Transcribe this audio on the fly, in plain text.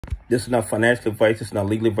This is not financial advice. It's not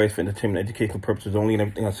legal advice for entertainment, educational purposes only, and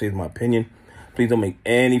everything I say is my opinion. Please don't make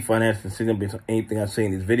any financial decision based on anything I say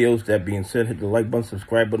in these videos. That being said, hit the like button,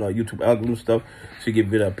 subscribe button, or YouTube algorithm stuff, so you get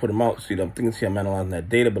video, I put them out. See what I'm thinking, see I'm analyzing that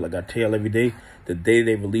data. But like I tell you every day, the data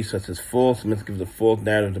they release us is false. It gives a false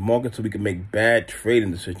narrative in the market so we can make bad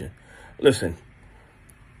trading decisions. Listen,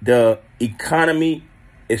 the economy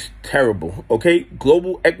is terrible, okay?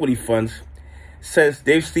 Global equity funds says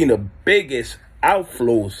they've seen the biggest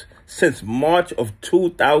outflows since March of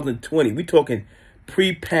 2020. We're talking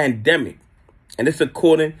pre-pandemic. And this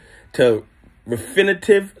according to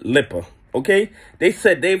Refinitiv Lipper, okay? They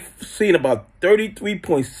said they've seen about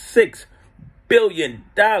 $33.6 billion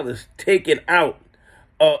taken out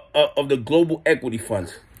of the global equity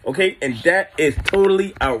funds, okay? And that is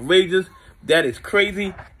totally outrageous. That is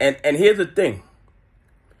crazy. And here's the thing.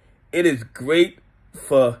 It is great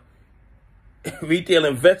for retail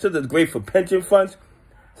investors. It's great for pension funds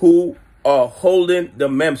who are holding the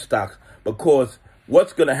meme stocks, because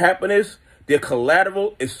what's going to happen is their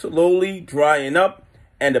collateral is slowly drying up,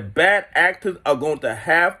 and the bad actors are going to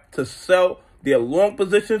have to sell their long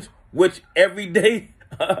positions, which every day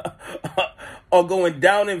are going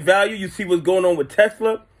down in value. You see what's going on with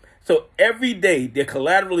Tesla. So every day their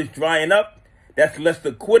collateral is drying up. That's less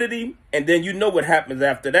liquidity. And then you know what happens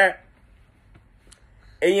after that.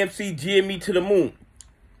 AMC GME to the moon.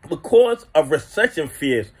 Because of recession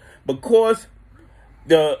fears, because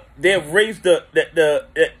they've raised the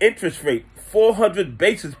interest rate 400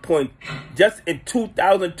 basis points just in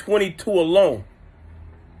 2022 alone.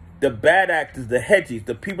 The bad actors, the hedgies,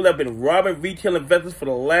 the people that have been robbing retail investors for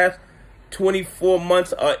the last 24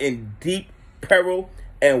 months are in deep peril,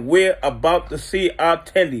 and we're about to see our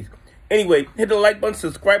tendies. Anyway, hit the like button,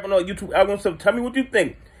 subscribe on our YouTube algorithm. Tell me what you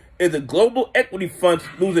think. Is the global equity funds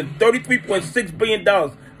losing $33.6 billion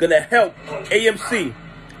going to help AMC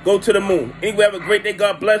go to the moon? Anyway, have a great day.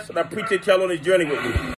 God bless, and I appreciate y'all on this journey with me.